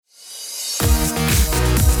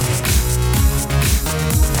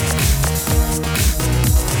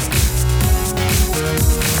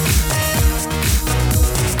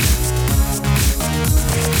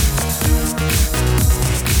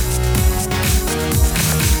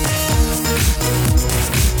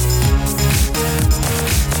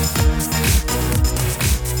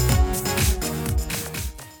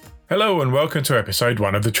Hello and welcome to episode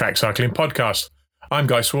 1 of the Track Cycling Podcast. I'm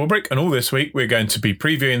Guy Swarbrick, and all this week we're going to be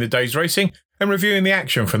previewing the day's racing and reviewing the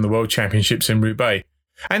action from the World Championships in Roubaix,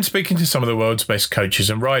 and speaking to some of the world's best coaches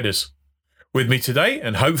and riders. With me today,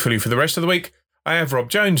 and hopefully for the rest of the week, I have Rob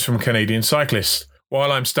Jones from Canadian Cyclist.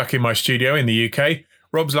 While I'm stuck in my studio in the UK,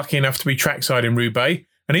 Rob's lucky enough to be trackside in Roubaix,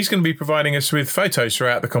 and he's going to be providing us with photos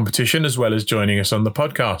throughout the competition as well as joining us on the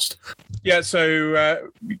podcast. Yeah, so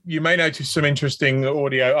you may notice some interesting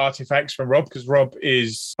audio artifacts from Rob because Rob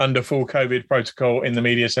is under full COVID protocol in the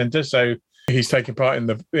media centre, so he's taking part in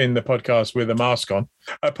the podcast with a mask on.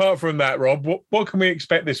 Apart from that, Rob, what can we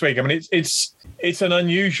expect this week? I mean, it's an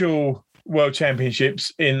unusual World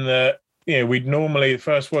Championships in that we'd normally the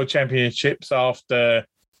first World Championships after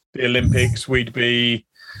the Olympics, we'd be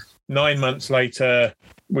 9 months later.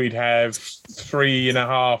 We'd have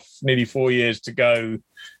 3.5, nearly 4 years to go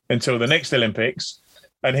until the next Olympics.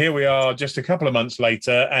 And here we are just a couple of months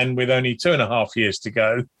later and with only 2.5 years to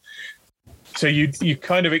go. So you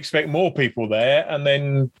kind of expect more people there, and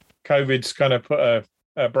then COVID's kind of put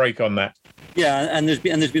a break on that. Yeah, and there's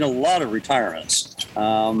been a lot of retirements.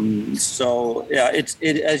 So yeah, it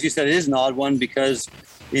as you said, it is an odd one because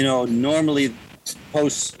normally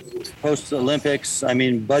post Olympics, I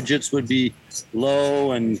mean, budgets would be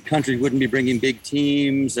low and countries wouldn't be bringing big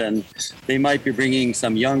teams, and they might be bringing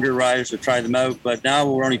some younger riders to try them out. But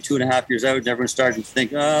now we're only 2.5 years out, and everyone's starting to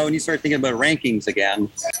think, we need to start thinking about rankings again,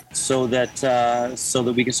 so that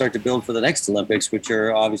we can start to build for the next Olympics, which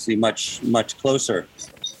are obviously much closer.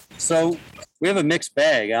 So we have a mixed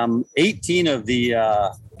bag. 18 of the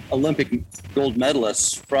Olympic gold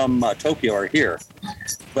medalists from Tokyo are here.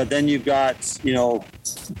 But then you've got,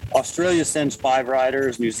 Australia sends 5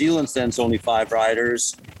 riders, New Zealand sends only 5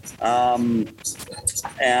 riders, and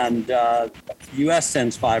US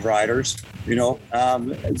sends 5 riders,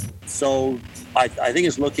 So I think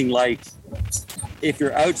it's looking like if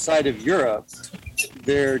you're outside of Europe,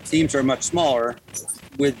 their teams are much smaller,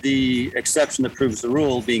 with the exception that proves the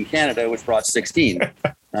rule being Canada, which brought 16.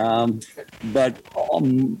 But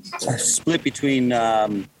split between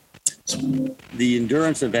the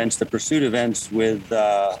endurance events, the pursuit events with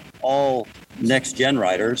all next-gen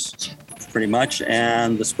riders, pretty much,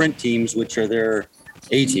 and the sprint teams, which are their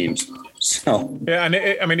A teams. So yeah, and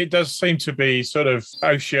it does seem to be sort of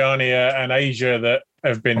Oceania and Asia that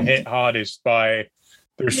have been hit hardest by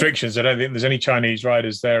the restrictions. I don't think there's any Chinese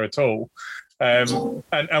riders there at all.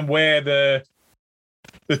 And where the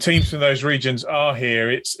teams from those regions are here,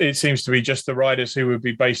 it seems to be just the riders who would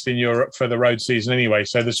be based in Europe for the road season anyway.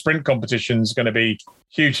 So the sprint competition is going to be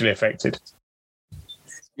hugely affected.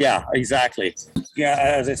 Yeah, exactly. Yeah,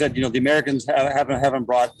 as I said, the Americans haven't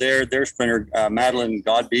brought their sprinter Madeline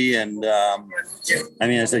Godby, and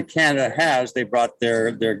I said Canada has. They brought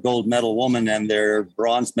their gold medal woman and their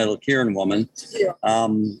bronze medal Kieran woman,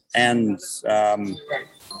 and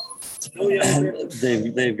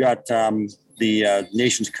they've got the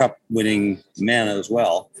Nations Cup winning man as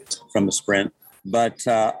well from the sprint. But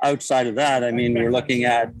outside of that, we're looking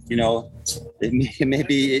at, it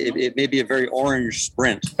may be a very orange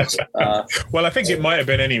sprint. Well, I think it might have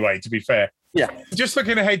been anyway, to be fair. Yeah. Just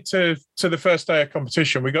looking ahead to the first day of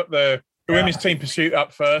competition, we got the women's team pursuit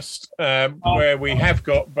up first, where we have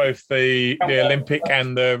got both the Olympic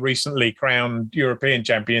and the recently crowned European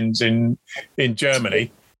champions in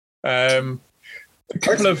Germany. A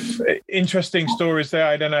couple of interesting stories there.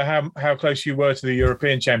 I don't know how close you were to the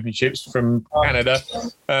European Championships from Canada,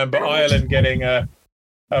 but Ireland getting a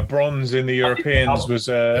bronze in the Europeans was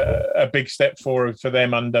a big step forward for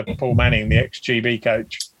them under Paul Manning, the ex-GB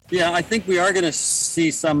coach. Yeah, I think we are going to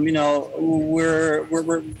see some. We're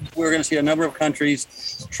going to see a number of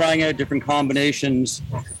countries trying out different combinations,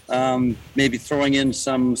 maybe throwing in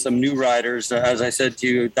some new riders. As I said to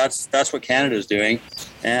you, that's what Canada's doing,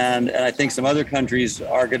 and I think some other countries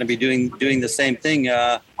are going to be doing the same thing.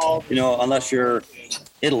 Unless you're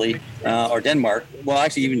Italy or Denmark. Well,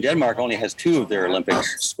 actually, even Denmark only has 2 of their Olympic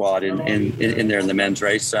squad in there in the men's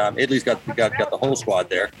race. Italy's got the whole squad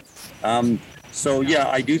there. So yeah,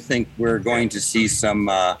 I do think we're going to see some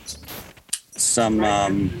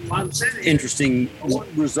interesting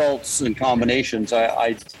results and combinations.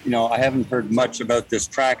 I haven't heard much about this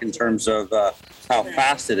track in terms of how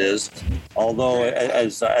fast it is. Although,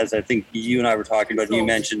 as I think you and I were talking about, and you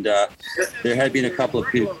mentioned there had been a couple of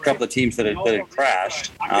teams that had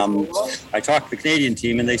crashed. I talked to the Canadian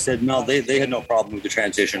team, and they said no, they had no problem with the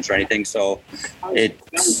transitions or anything. So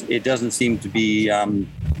it doesn't seem to be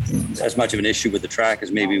as much of an issue with the track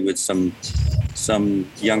as maybe with some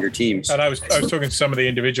younger teams. And I was talking to some of the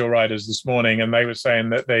individual riders this morning, and they were saying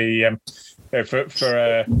that for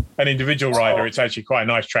an individual rider, it's actually quite a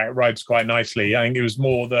nice track. Rides quite nicely. I think it was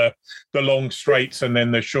more the long straights and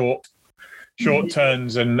then the short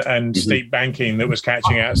turns and steep banking that was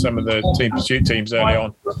catching out some of the team pursuit teams early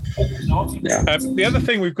on. The other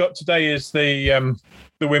thing we've got today is the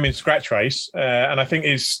women's scratch race, and I think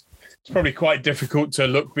it's probably quite difficult to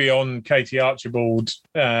look beyond Katie Archibald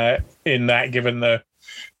in that, given the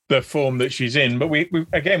form that she's in. But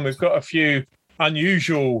we've got a few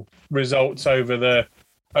unusual results over the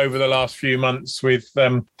last few months with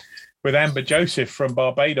Amber Joseph from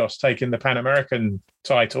Barbados taking the Pan American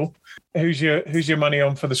title. Who's your money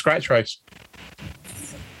on for the scratch race?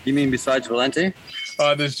 You mean besides Valente?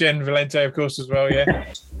 There's Jen Valente, of course, as well.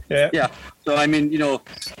 Yeah. So I mean,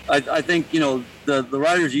 I think the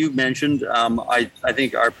riders you've mentioned, I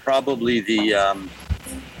think are probably the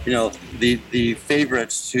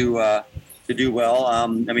favorites to do well. I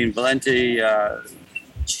mean, Valente,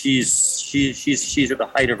 she's at the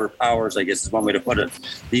height of her powers, I guess is one way to put it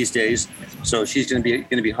these days. So she's going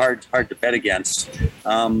to be hard to bet against.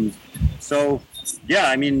 So yeah,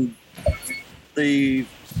 I mean, the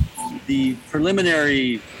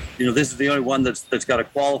preliminary, this is the only one that's got a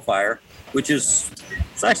qualifier, which is,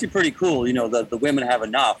 it's actually pretty cool. The women have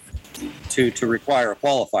enough to require a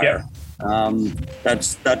qualifier. Yeah.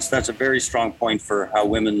 That's a very strong point for how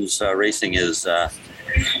women's racing is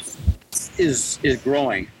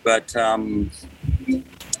growing. But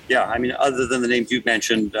yeah, I mean, other than the names you've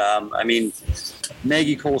mentioned, I mean,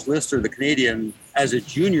 Maggie Coles-Lister, the Canadian, as a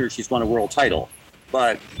junior, she's won a world title,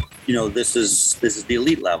 but this is the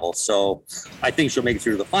elite level. So I think she'll make it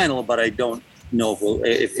through the final, but I don't know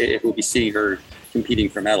if we'll be seeing her competing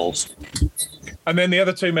for medals. And then the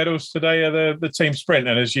other two medals today are the team sprint.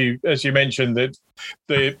 And as you mentioned, that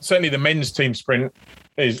certainly the men's team sprint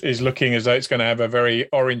is looking as though it's going to have a very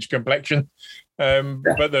orange complexion.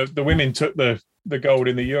 But the women took the gold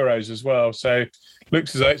in the Euros as well. So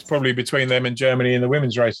looks as though it's probably between them and Germany in the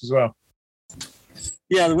women's race as well.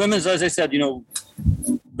 Yeah, the women's, as I said,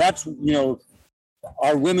 that's,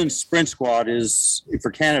 our women's sprint squad is,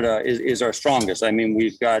 for Canada, is our strongest. I mean,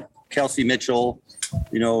 we've got Kelsey Mitchell,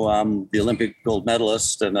 the Olympic gold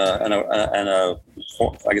medalist and a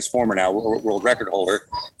I guess former now world record holder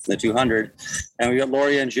in the 200, and we got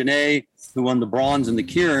Lauriane Genet, who won the bronze in the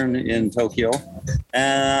Keirin in Tokyo,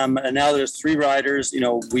 and now there's three riders.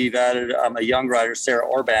 We've added a young rider, Sarah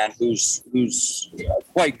Orban, who's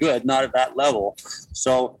quite good, not at that level.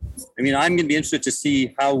 So, I mean, I'm going to be interested to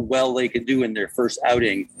see how well they can do in their first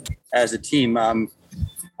outing as a team.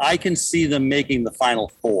 I can see them making the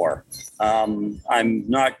final four. I'm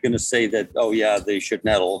not going to say that, oh yeah, they should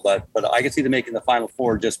medal, but I can see them making the final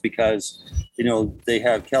four just because, they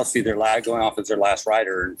have Kelsey, going off as their last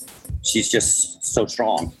rider, and she's just so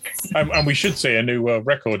strong. And we should see a new world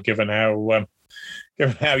record given how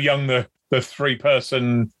young the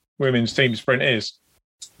 3-person women's team sprint is.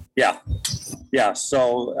 Yeah.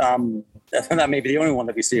 So that may be the only one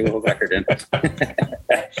that we see a world record in.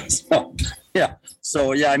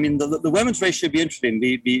 So I mean, the women's race should be interesting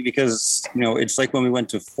because it's like when we went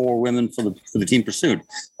to 4 women for the team pursuit.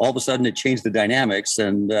 All of a sudden, it changed the dynamics,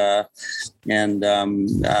 and so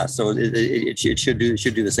it should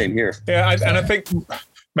do the same here. Yeah, and I think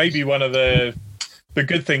maybe one of the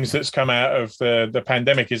good things that's come out of the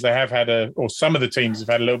pandemic is they have had some of the teams have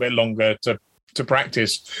had a little bit longer to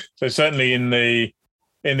practice. So certainly in the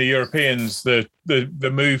Europeans, the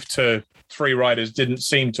move to 3 riders didn't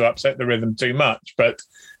seem to upset the rhythm too much. But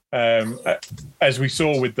as we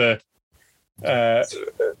saw with the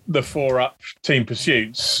 4-up team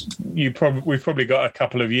pursuits, we've probably got a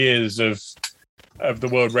couple of years of the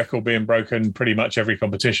world record being broken pretty much every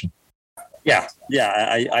competition. Yeah.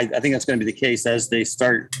 I think that's going to be the case as they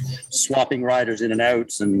start swapping riders in and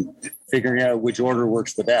out and figuring out which order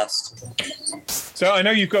works the best. So I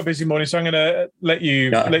know you've got a busy morning, so I'm going to let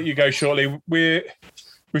you go shortly.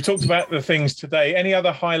 We've talked about the things today. Any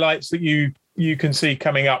other highlights that you can see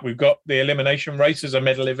coming up? We've got the elimination race as a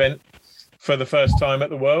medal event for the first time at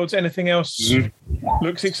the Worlds. Anything else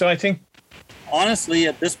looks exciting? Honestly,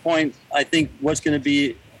 at this point, I think what's going to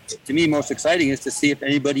be, to me, most exciting is to see if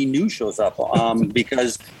anybody new shows up,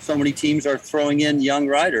 because so many teams are throwing in young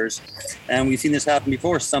riders, and we've seen this happen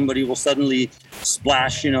before. Somebody will suddenly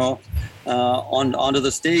splash, onto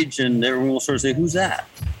the stage, and everyone will sort of say, "Who's that?"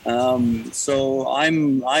 So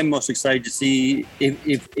I'm most excited to see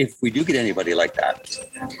if we do get anybody like that.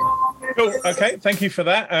 Cool. Okay, thank you for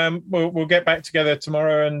that. We'll get back together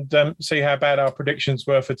tomorrow and see how bad our predictions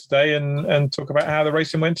were for today, and talk about how the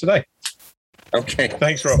racing went today. Okay.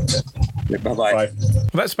 Thanks, Rob. Bye-bye. Bye. Well,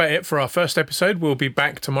 that's about it for our first episode. We'll be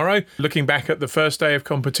back tomorrow, looking back at the first day of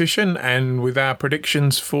competition and with our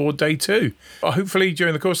predictions for day 2. Hopefully,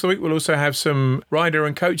 during the course of the week, we'll also have some rider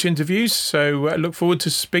and coach interviews. So look forward to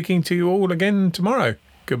speaking to you all again tomorrow.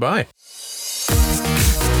 Goodbye.